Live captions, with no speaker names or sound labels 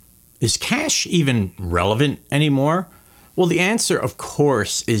Is cash even relevant anymore? Well, the answer, of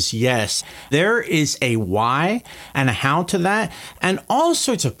course, is yes. There is a why and a how to that, and all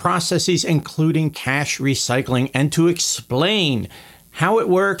sorts of processes, including cash recycling. And to explain how it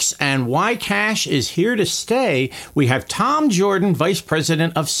works and why cash is here to stay, we have Tom Jordan, Vice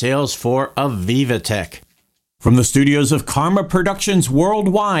President of Sales for Avivatech. From the studios of Karma Productions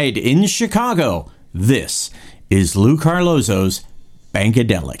Worldwide in Chicago, this is Lou Carlozo's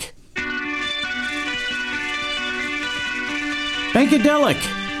Bankadelic. Bankadelic,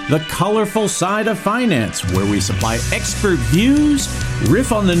 the colorful side of finance, where we supply expert views,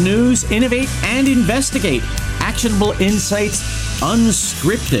 riff on the news, innovate, and investigate actionable insights,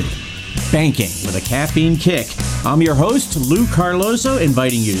 unscripted. Banking with a caffeine kick. I'm your host, Lou Carlozo,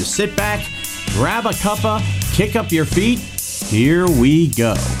 inviting you to sit back, grab a cuppa, kick up your feet. Here we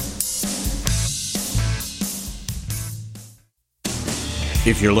go.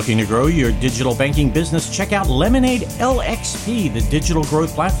 If you're looking to grow your digital banking business, check out Lemonade LXP, the digital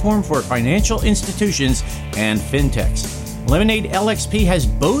growth platform for financial institutions and fintechs. Lemonade LXP has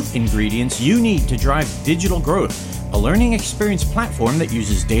both ingredients you need to drive digital growth: a learning experience platform that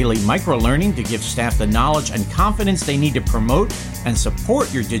uses daily micro-learning to give staff the knowledge and confidence they need to promote and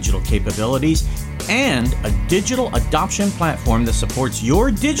support your digital capabilities, and a digital adoption platform that supports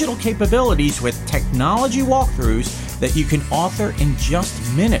your digital capabilities with technology walkthroughs that you can author in just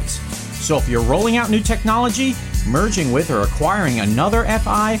minutes. So if you're rolling out new technology, merging with or acquiring another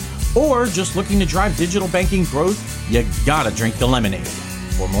FI, or just looking to drive digital banking growth, you gotta drink the lemonade.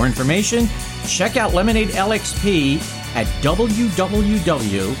 For more information, check out Lemonade LXP at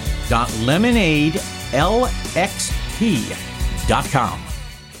www.lemonadelxp.com.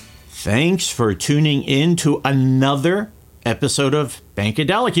 Thanks for tuning in to another episode of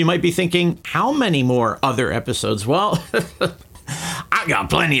Bankadelic. You might be thinking, how many more other episodes? Well, I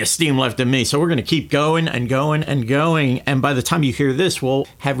got plenty of steam left in me, so we're going to keep going and going and going. And by the time you hear this, we'll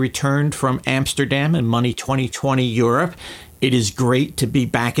have returned from Amsterdam and Money 2020 Europe. It is great to be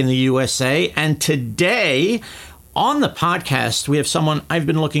back in the USA. And today on the podcast, we have someone I've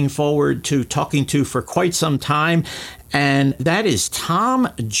been looking forward to talking to for quite some time, and that is Tom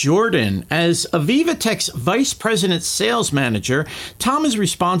Jordan. As Avivatech's Vice President Sales Manager, Tom is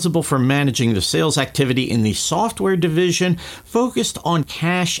responsible for managing the sales activity in the software division, focused on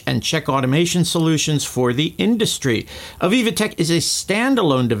cash and check automation solutions for the industry. Avivatech is a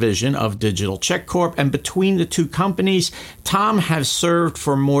standalone division of Digital Check Corp, and between the two companies, Tom has served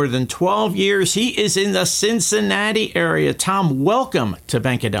for more than 12 years. He is in the Cincinnati area. Tom, welcome to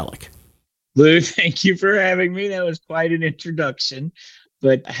Bankadelic. Lou, thank you for having me. That was quite an introduction,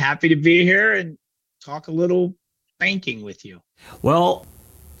 but happy to be here and talk a little banking with you. Well,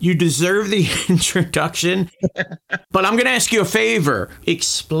 you deserve the introduction, but I'm going to ask you a favor.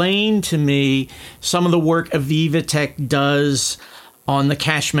 Explain to me some of the work Avivatech does on the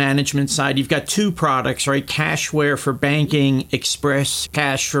cash management side. You've got two products, right? Cashware for banking, Express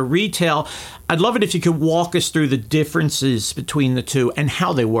Cash for retail. I'd love it if you could walk us through the differences between the two and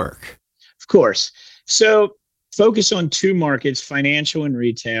how they work. Of course. So focus on two markets, financial and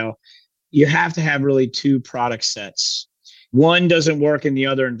retail. You have to have really two product sets. One doesn't work in the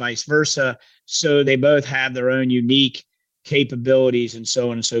other and vice versa. So they both have their own unique capabilities and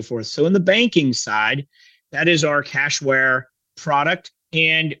so on and so forth. So in the banking side, that is our Cashware product.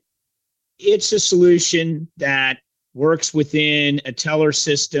 And it's a solution that works within a teller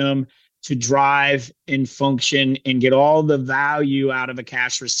system to drive and function and get all the value out of a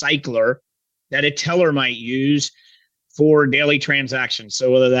cash recycler that a teller might use for daily transactions.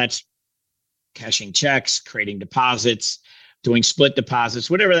 So whether that's cashing checks, creating deposits, doing split deposits,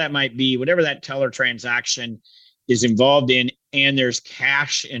 whatever that might be, whatever that teller transaction is involved in, and there's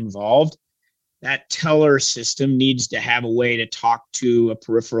cash involved, that teller system needs to have a way to talk to a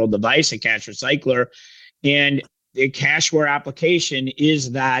peripheral device, a cash recycler. And the Cashware application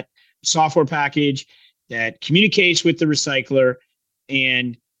is that software package that communicates with the recycler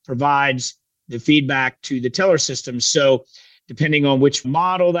and provides the feedback to the teller system. So depending on which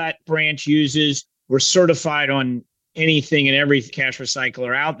model that branch uses, we're certified on anything and every cash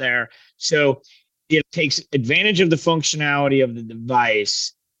recycler out there. So it takes advantage of the functionality of the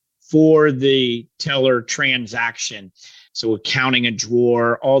device for the teller transaction. So counting a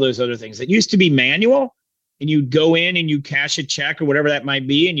drawer, all those other things that used to be manual, and you'd go in and you cash a check or whatever that might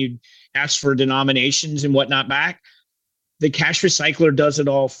be, and you'd ask for denominations and whatnot back. The cash recycler does it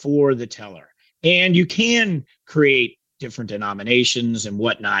all for the teller. And you can create different denominations and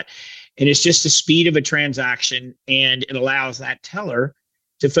whatnot. And it's just the speed of a transaction, and it allows that teller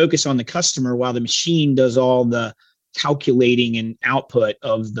to focus on the customer while the machine does all the calculating and output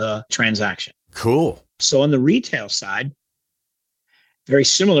of the transaction. Cool. So on the retail side, very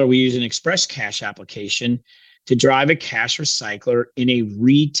similar, we use an express cash application to drive a cash recycler in a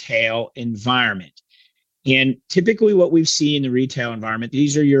retail environment. And typically what we see in the retail environment,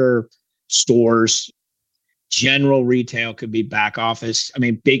 these are your stores. General retail could be back office. I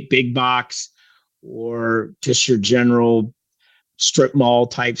mean, big box, or just your general strip mall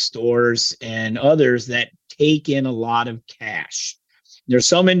type stores and others that take in a lot of cash. There's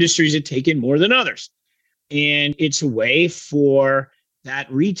some industries that take in more than others. And it's a way for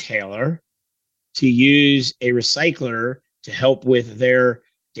that retailer to use a recycler to help with their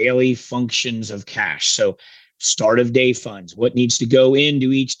daily functions of cash. So start of day funds, what needs to go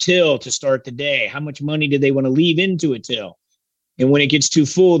into each till to start the day? How much money do they want to leave into a till? And when it gets too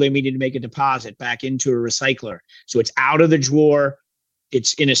full, they need to make a deposit back into a recycler. So it's out of the drawer.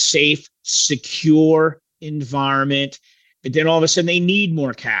 It's in a safe, secure environment. But then all of a sudden they need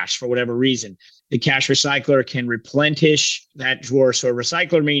more cash for whatever reason. The cash recycler can replenish that drawer. So a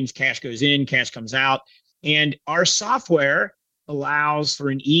recycler means cash goes in, cash comes out. And our software allows for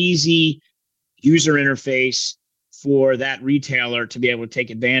an easy user interface for that retailer to be able to take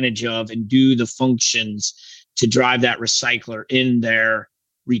advantage of and do the functions to drive that recycler in their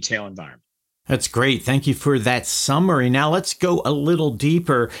retail environment. That's great. Thank you for that summary. Now let's go a little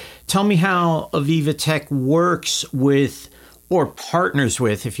deeper. Tell me how Avivatech works with, or partners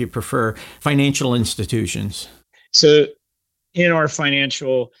with, if you prefer, financial institutions. So in our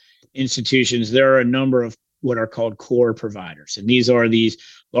financial institutions, there are a number of what are called core providers. And these are these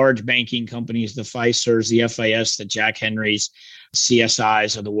large banking companies, the Fiservs, the FIS, the Jack Henrys,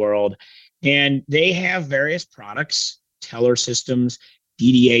 CSIs of the world. And they have various products, teller systems,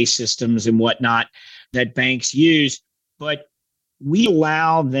 DDA systems, and whatnot that banks use. But we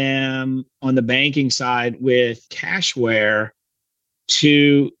allow them on the banking side with Cashware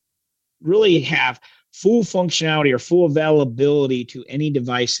to really have full functionality or full availability to any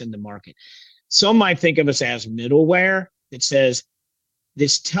device in the market. Some might think of us as middleware that says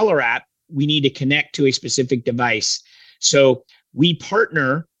this teller app, we need to connect to a specific device. So we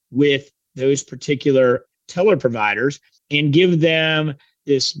partner with those particular teller providers and give them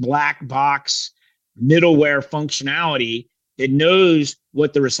this black box middleware functionality that knows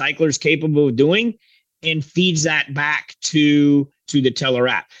what the recycler is capable of doing and feeds that back to the teller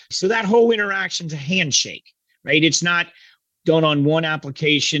app. So that whole interaction is a handshake, right? It's not done on one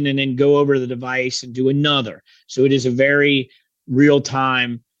application and then go over to the device and do another. So it is a very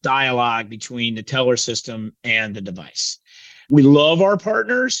real-time dialogue between the teller system and the device. We love our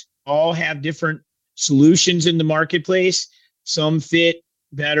partners, all have different solutions in the marketplace. Some fit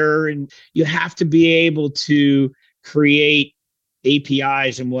better, and you have to be able to create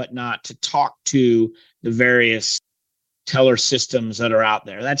APIs and whatnot to talk to the various teller systems that are out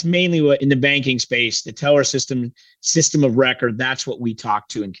there. That's mainly what in the banking space, the teller system of record, that's what we talk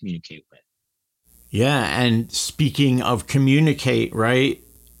to and communicate with. Yeah. And speaking of communicate, right?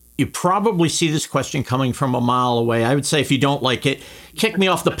 You probably see this question coming from a mile away. I would say if you don't like it, kick me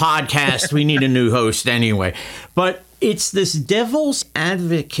off the podcast. We need a new host anyway. But it's this devil's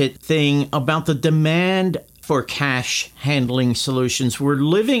advocate thing about the demand for cash handling solutions. We're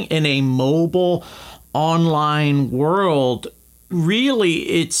living in a mobile online world. Really,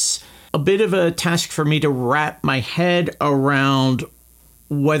 it's a bit of a task for me to wrap my head around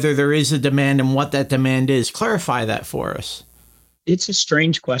whether there is a demand and what that demand is. Clarify that for us. It's a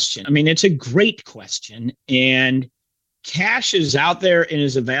strange question. I mean, it's a great question. And cash is out there and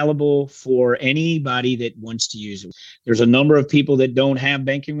is available for anybody that wants to use it. There's a number of people that don't have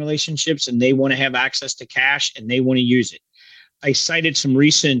banking relationships and they want to have access to cash and they want to use it. I cited some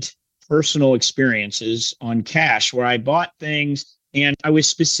recent personal experiences on cash where I bought things and I was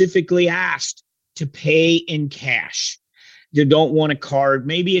specifically asked to pay in cash. You don't want a card.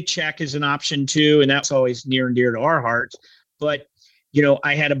 Maybe a check is an option too, and that's always near and dear to our hearts. But,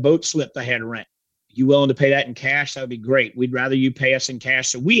 I had a boat slip I had to rent. You willing to pay that in cash? That would be great. We'd rather you pay us in cash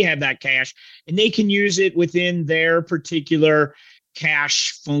so we have that cash and they can use it within their particular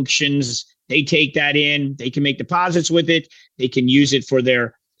cash functions. They take that in, they can make deposits with it. They can use it for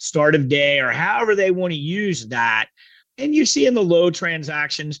their start of day or however they want to use that. And you see in the low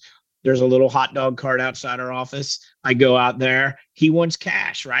transactions, there's a little hot dog cart outside our office. I go out there. He wants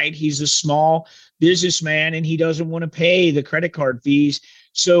cash, right? He's a small businessman and he doesn't want to pay the credit card fees.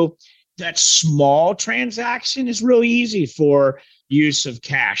 So that small transaction is really easy for use of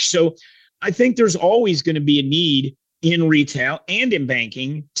cash. So I think there's always going to be a need in retail and in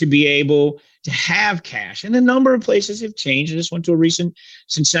banking to be able to have cash. And a number of places have changed. I just went to a recent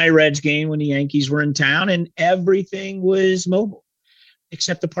Cincinnati Reds game when the Yankees were in town, and everything was mobile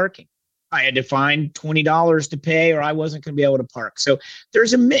except the parking. I had to find $20 to pay or I wasn't going to be able to park. So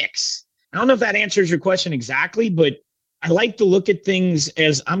there's a mix. I don't know if that answers your question exactly, but I like to look at things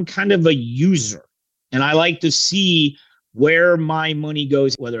as I'm kind of a user, and I like to see where my money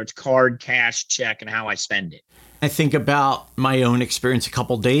goes, whether it's card, cash, check, and how I spend it. I think about my own experience a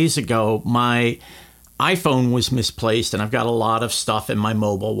couple days ago. My iPhone was misplaced and I've got a lot of stuff in my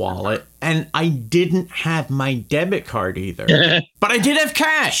mobile wallet, and I didn't have my debit card either, but I did have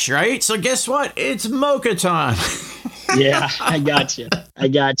cash, right? So guess what? It's mocha time. Yeah, I got you.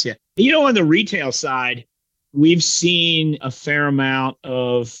 You know, on the retail side, we've seen a fair amount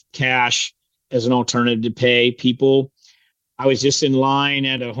of cash as an alternative to pay. People, I was just in line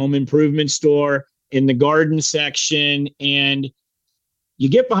at a home improvement store in the garden section, and you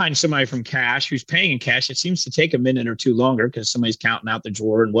get behind somebody from cash who's paying in cash. It seems to take a minute or two longer because somebody's counting out the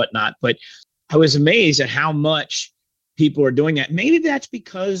drawer and whatnot. But I was amazed at how much people are doing that. Maybe that's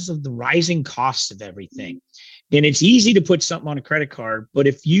because of the rising costs of everything. And it's easy to put something on a credit card, but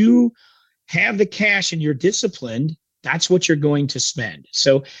if you have the cash and you're disciplined, that's what you're going to spend.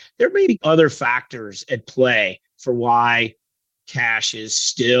 So there may be other factors at play for why cash is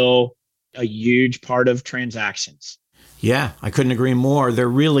still a huge part of transactions. Yeah, I couldn't agree more. There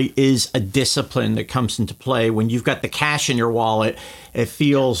really is a discipline that comes into play. When you've got the cash in your wallet, it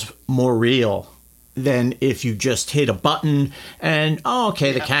feels more real than if you just hit a button and,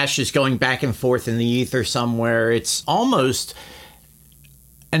 the cash is going back and forth in the ether somewhere. It's almost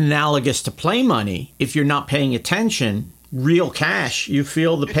analogous to play money. If you're not paying attention, real cash, you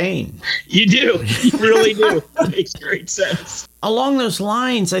feel the pain. You do. You really do. It makes great sense. Along those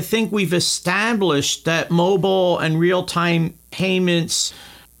lines, I think we've established that mobile and real-time payments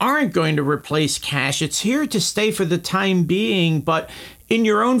aren't going to replace cash. It's here to stay for the time being. But in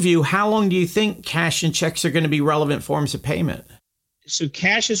your own view, how long do you think cash and checks are going to be relevant forms of payment? So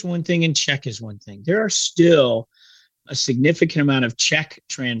cash is one thing and check is one thing. There are still a significant amount of check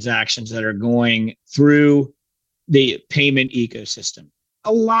transactions that are going through the payment ecosystem.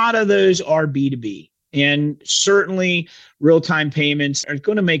 A lot of those are B2B. And certainly real-time payments are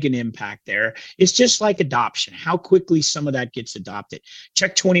going to make an impact there. It's just like adoption, how quickly some of that gets adopted.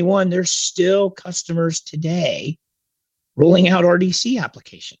 Check 21, there's still customers today rolling out RDC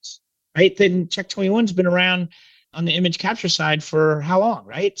applications, right? Then Check 21's been around on the image capture side for how long,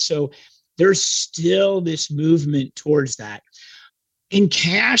 right? So there's still this movement towards that. In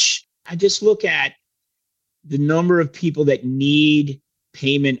cash, I just look at the number of people that need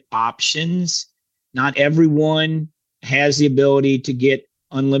payment options. Not everyone has the ability to get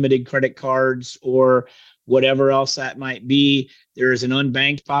unlimited credit cards or whatever else that might be. There is an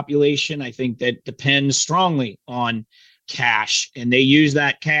unbanked population, I think, that depends strongly on cash, and they use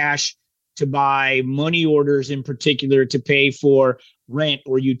that cash to buy money orders in particular to pay for rent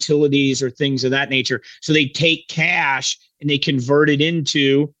or utilities or things of that nature. So they take cash and they convert it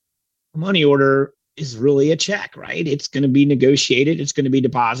into a money order is really a check, right? It's going to be negotiated. It's going to be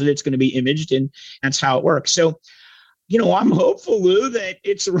deposited. It's going to be imaged, and that's how it works. So, I'm hopeful, Lou, that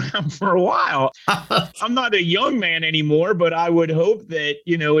it's around for a while. I'm not a young man anymore, but I would hope that,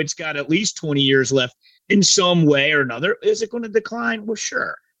 it's got at least 20 years left in some way or another. Is it going to decline? Well,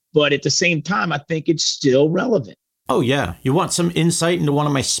 sure. But at the same time, I think it's still relevant. Oh, yeah. You want some insight into one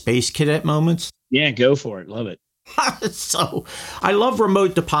of my space cadet moments? Yeah, go for it. Love it. So I love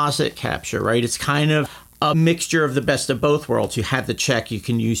remote deposit capture, right? It's kind of a mixture of the best of both worlds. You have the check, you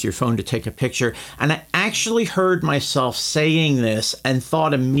can use your phone to take a picture. And I actually heard myself saying this and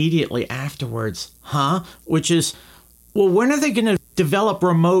thought immediately afterwards, which is, well, when are they going to develop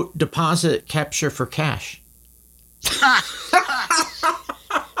remote deposit capture for cash?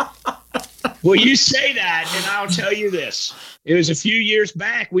 Well, you say that, and I'll tell you this. It was a few years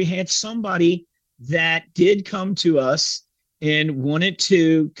back, we had somebody that did come to us and wanted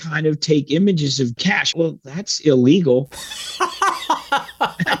to kind of take images of cash. Well, that's illegal.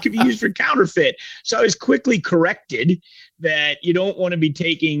 That could be used for counterfeit. So I was quickly corrected that you don't want to be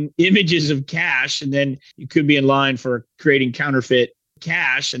taking images of cash, and then you could be in line for creating counterfeit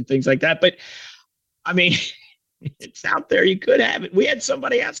cash and things like that. But I mean, it's out there. You could have it. We had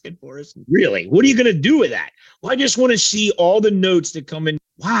somebody asking for us. Really? What are you going to do with that? Well, I just want to see all the notes that come in.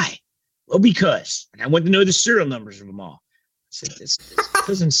 Why? Well, because, and I want to know the serial numbers of them all. I said, this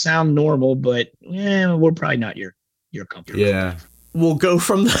doesn't sound normal, but we're probably not your company. Yeah. We'll go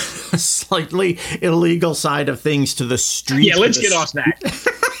from the slightly illegal side of things to the street. Yeah, let's get off that.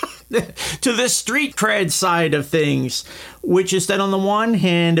 to the street cred side of things, which is that on the one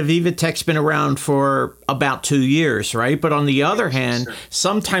hand, Avivatech's been around for about 2 years, right? But on the other hand,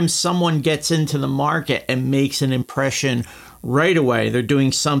 sometimes someone gets into the market and makes an impression right away. They're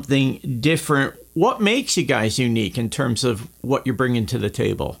doing something different. What makes you guys unique in terms of what you're bringing to the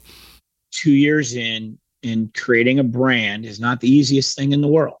table? 2 years in, and creating a brand is not the easiest thing in the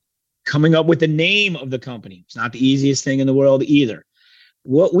world. Coming up with the name of the company is not the easiest thing in the world either.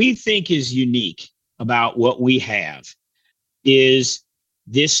 What we think is unique about what we have is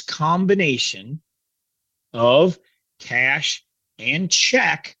this combination of cash and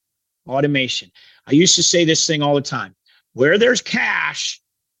check automation. I used to say this thing all the time. Where there's cash,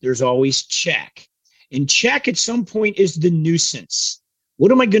 there's always check. And check at some point is the nuisance.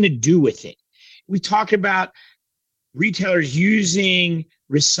 What am I going to do with it? We talk about retailers using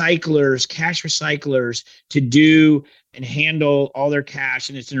recyclers, cash recyclers, to do and handle all their cash,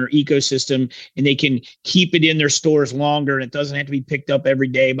 and it's in their ecosystem, and they can keep it in their stores longer, and it doesn't have to be picked up every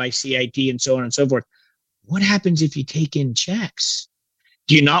day by CIT and so on and so forth. What happens if you take in checks?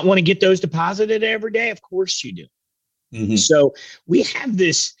 Do you not want to get those deposited every day? Of course you do. Mm-hmm. So we have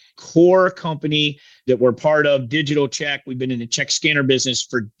this core company that we're part of, Digital Check. We've been in the check scanner business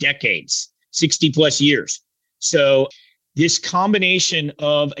for decades, 60 plus years. So this combination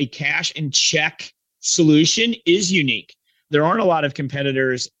of a cash and check solution is unique. There aren't a lot of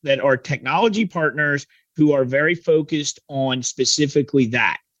competitors that are technology partners who are very focused on specifically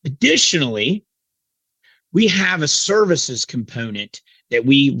that. Additionally, we have a services component that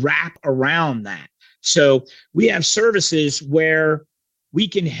we wrap around that. So we have services where we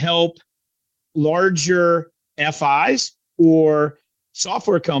can help larger FIs or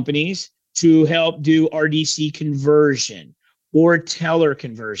software companies to help do RDC conversion or teller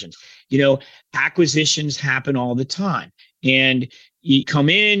conversions. Acquisitions happen all the time. And you come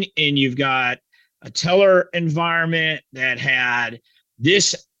in and you've got a teller environment that had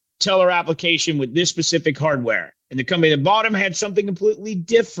this teller application with this specific hardware, and the company at the bottom had something completely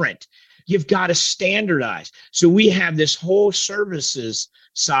different. You've got to standardize. So we have this whole services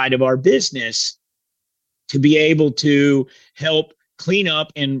side of our business to be able to help clean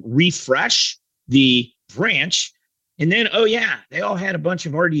up and refresh the branch. And then, they all had a bunch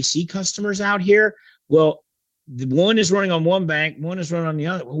of RDC customers out here. Well, the one is running on one bank, one is running on the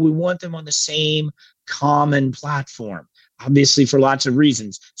other. Well, we want them on the same common platform, obviously for lots of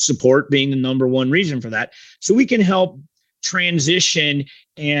reasons, support being the number one reason for that. So we can help transition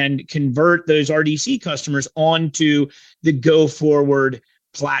and convert those RDC customers onto the go forward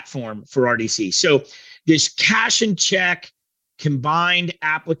platform for RDC. So this cash and check combined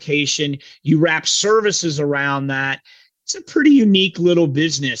application, you wrap services around that. It's a pretty unique little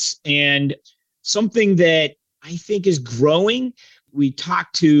business and something that I think is growing. We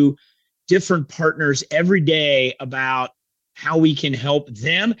talk to different partners every day about how we can help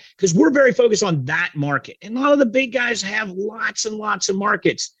them, because we're very focused on that market. And a lot of the big guys have lots and lots of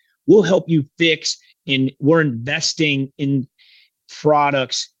markets. We'll help you fix, and we're investing in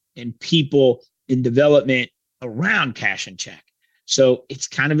products and people in development around cash and check. So it's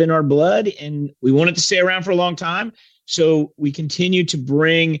kind of in our blood, and we want it to stay around for a long time. So we continue to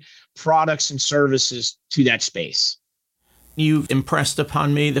bring products and services to that space. You've impressed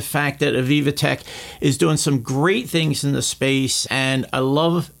upon me the fact that Avivatech is doing some great things in the space, and I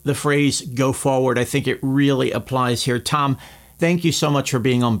love the phrase "go forward." I think it really applies here. Tom, thank you so much for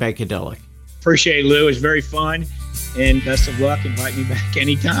being on Bankadelic. Appreciate it, Lou. It was very fun, and best of luck. Invite me back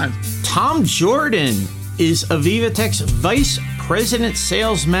anytime. Tom Jordan is Avivatech's Vice President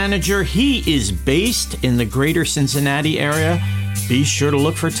Sales Manager. He is based in the greater Cincinnati area. Be sure to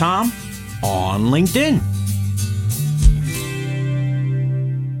look for Tom on LinkedIn.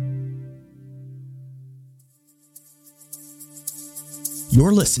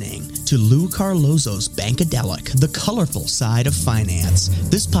 You're listening to Lou Carlozo's Bankadelic, the colorful side of finance.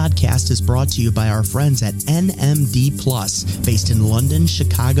 This podcast is brought to you by our friends at NMD Plus, based in London,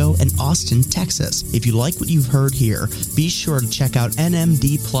 Chicago, and Austin, Texas. If you like what you've heard here, be sure to check out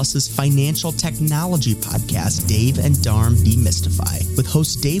NMD Plus's financial technology podcast, Dave and Dharm Demystify, with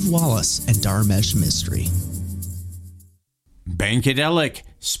hosts Dave Wallace and Dharmesh Mistry. Bankadelic,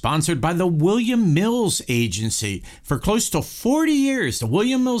 sponsored by the William Mills Agency. For close to 40 years, the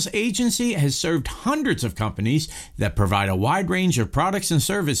William Mills Agency has served hundreds of companies that provide a wide range of products and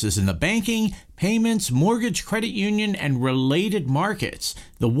services in the banking, payments, mortgage, credit union, and related markets.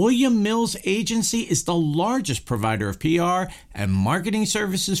 The William Mills Agency is the largest provider of PR and marketing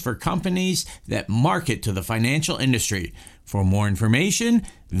services for companies that market to the financial industry. For more information,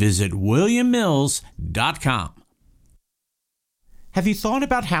 visit williammills.com. Have you thought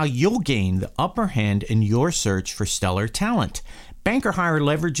about how you'll gain the upper hand in your search for stellar talent? Banker Hire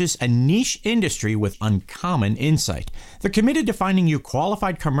leverages a niche industry with uncommon insight. They're committed to finding you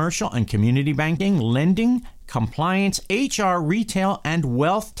qualified commercial and community banking, lending, compliance, HR, retail, and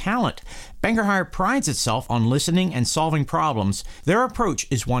wealth talent. Banker Hire prides itself on listening and solving problems. Their approach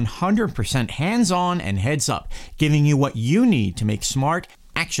is 100% hands-on and heads-up, giving you what you need to make smart,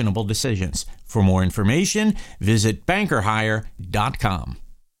 actionable decisions. For more information, visit bankerhire.com.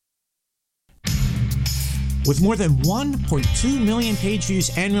 With more than 1.2 million page views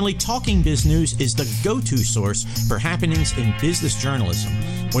annually, Talking Biz News is the go-to source for happenings in business journalism.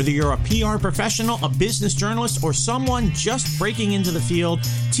 Whether you're a PR professional, a business journalist, or someone just breaking into the field,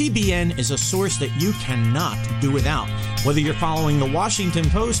 TBN is a source that you cannot do without. Whether you're following the Washington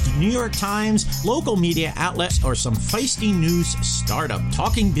Post, New York Times, local media outlets, or some feisty news startup,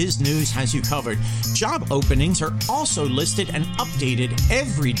 Talking Biz News has you covered. Job openings are also listed and updated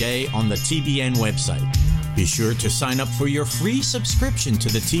every day on the TBN website. Be sure to sign up for your free subscription to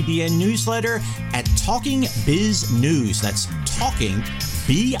the TBN newsletter at Talking Biz News. That's Talking,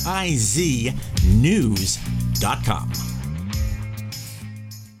 B-I-Z, news.com.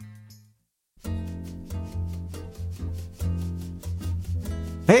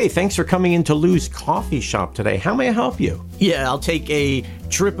 Hey, thanks for coming into Lou's Coffee Shop today. How may I help you? Yeah, I'll take a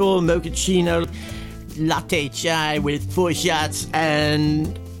triple mochaccino latte chai with 4 shots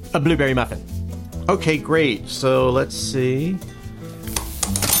and a blueberry muffin. Okay, great. So let's see.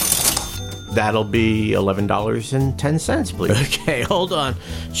 That'll be $11.10, please. Okay, hold on.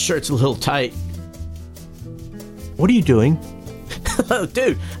 Shirt's a little tight. What are you doing? Oh,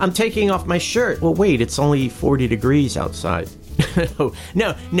 dude, I'm taking off my shirt. Well, wait, it's only 40 degrees outside.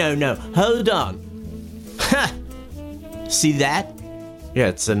 No. Hold on. Ha! See that? Yeah,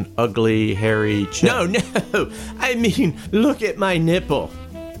 it's an ugly, hairy chip. No. I mean, look at my nipple.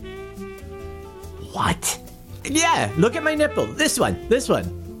 What? Yeah, look at my nipple. This one.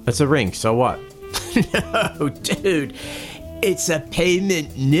 It's a ring, so what? No, dude. It's a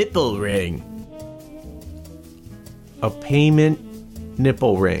payment nipple ring. A payment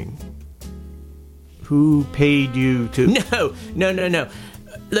nipple ring? Who paid you to... No.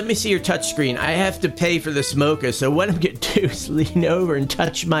 Let me see your touchscreen. I have to pay for the smoker, so what I'm going to do is lean over and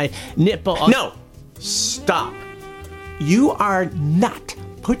touch my nipple. No! Stop. You are not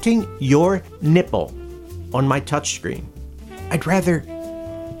putting your nipple on my touchscreen. I'd rather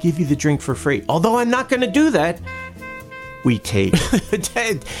give you the drink for free. Although I'm not going to do that. We take...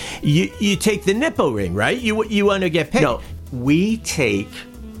 you take the nipple ring, right? You want to get paid. No, we take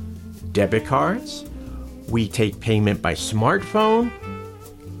debit cards. We take payment by smartphone.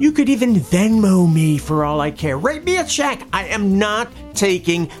 You could even Venmo me for all I care. Write me a check. I am not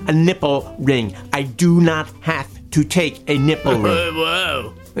taking a nipple ring. I do not have to take a nipple ring.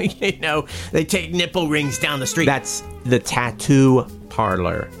 Whoa. You know, they take nipple rings down the street. That's the tattoo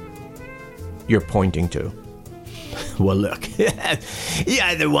parlor you're pointing to. Well, look, you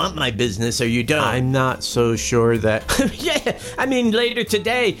either want my business or you don't. I'm not so sure that... Yeah, I mean, later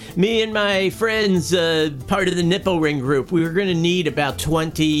today, me and my friends, part of the nipple ring group, we were going to need about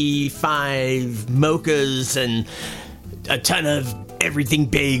 25 mochas and a ton of everything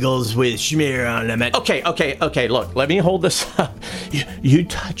bagels with schmear on them. Okay, look, let me hold this up. You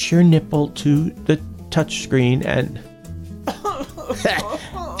touch your nipple to the touch screen and...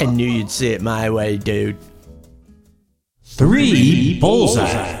 I knew you'd see it my way, dude. 3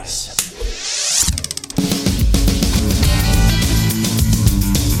 bullseyes.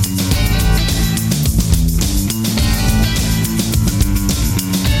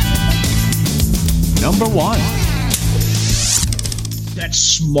 Number 1. That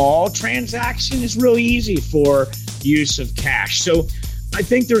small transaction is really easy for use of cash. So I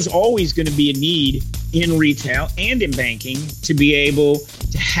think there's always going to be a need in retail and in banking to be able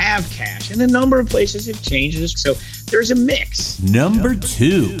to have cash. And a number of places have changed this. So there's a mix. Number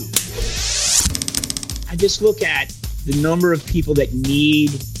 2. I just look at the number of people that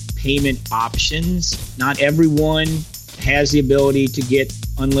need payment options. Not everyone has the ability to get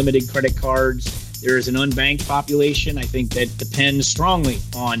unlimited credit cards. There is an unbanked population. I think that depends strongly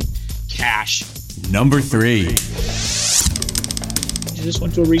on cash. Number 3. I just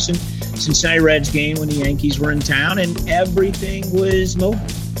went to a recent Cincinnati Reds game when the Yankees were in town, and everything was mobile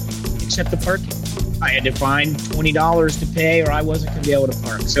except the parking. I had to find $20 to pay, or I wasn't going to be able to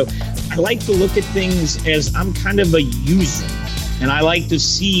park. So I like to look at things as I'm kind of a user, and I like to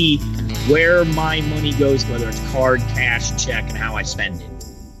see where my money goes, whether it's card, cash, check, and how I spend it.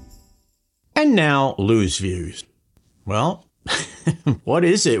 And now, Lou's views. Well, What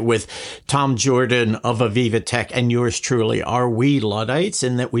is it with Tom Jordan of Avivatech and yours truly? Are we Luddites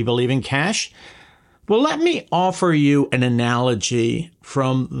in that we believe in cash? Well, let me offer you an analogy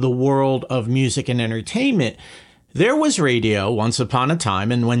from the world of music and entertainment. There was radio once upon a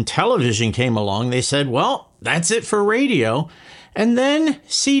time, and when television came along, they said, well, that's it for radio. And then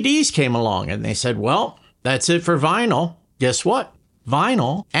CDs came along, and they said, well, that's it for vinyl. Guess what?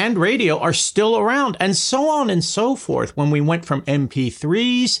 Vinyl and radio are still around, and so on and so forth. When we went from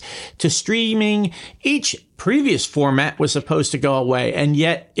MP3s to streaming, each previous format was supposed to go away, and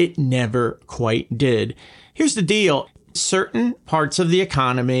yet it never quite did. Here's the deal. Certain parts of the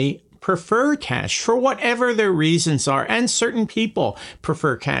economy prefer cash for whatever their reasons are, and certain people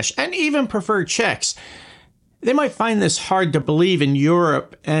prefer cash and even prefer checks. They might find this hard to believe in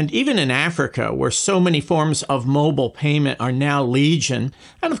Europe and even in Africa, where so many forms of mobile payment are now legion.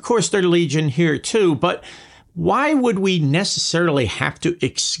 And of course, they're legion here too. But why would we necessarily have to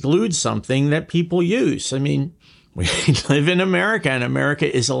exclude something that people use? I mean, we live in America, and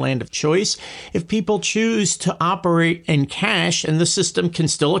America is a land of choice. If people choose to operate in cash and the system can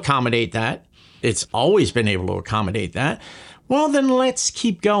still accommodate that, it's always been able to accommodate that, well, then let's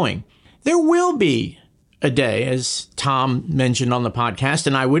keep going. There will be a day, as Tom mentioned on the podcast,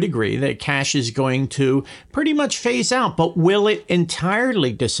 and I would agree that cash is going to pretty much phase out, but will it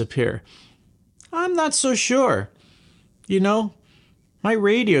entirely disappear? I'm not so sure. You know, my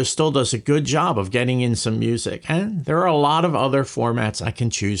radio still does a good job of getting in some music, and there are a lot of other formats I can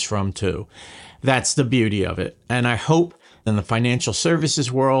choose from too. That's the beauty of it, and I hope in the financial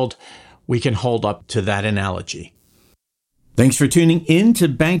services world we can hold up to that analogy. Thanks for tuning in to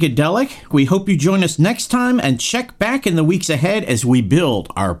Bankadelic. We hope you join us next time and check back in the weeks ahead as we build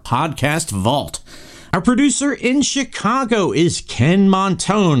our podcast vault. Our producer in Chicago is Ken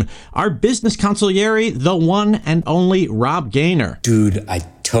Montone. Our business consigliere, the one and only Rob Gaynor. Dude, I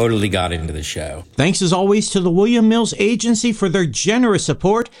totally got into the show. Thanks as always to the William Mills Agency for their generous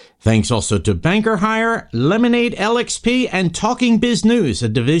support. Thanks also to Banker Hire, Lemonade LXP, and Talking Biz News, a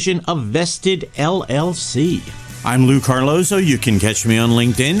division of Vested LLC. I'm Lou Carlozo. You can catch me on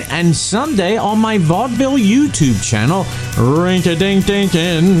LinkedIn and someday on my vaudeville YouTube channel,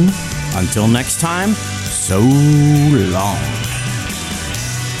 Rink-a-dink-dink-in. Until next time, so long.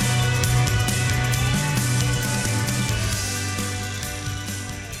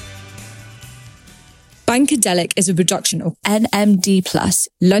 Bankadelic is a production of NMD+,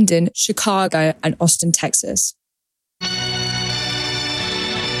 London, Chicago, and Austin, Texas.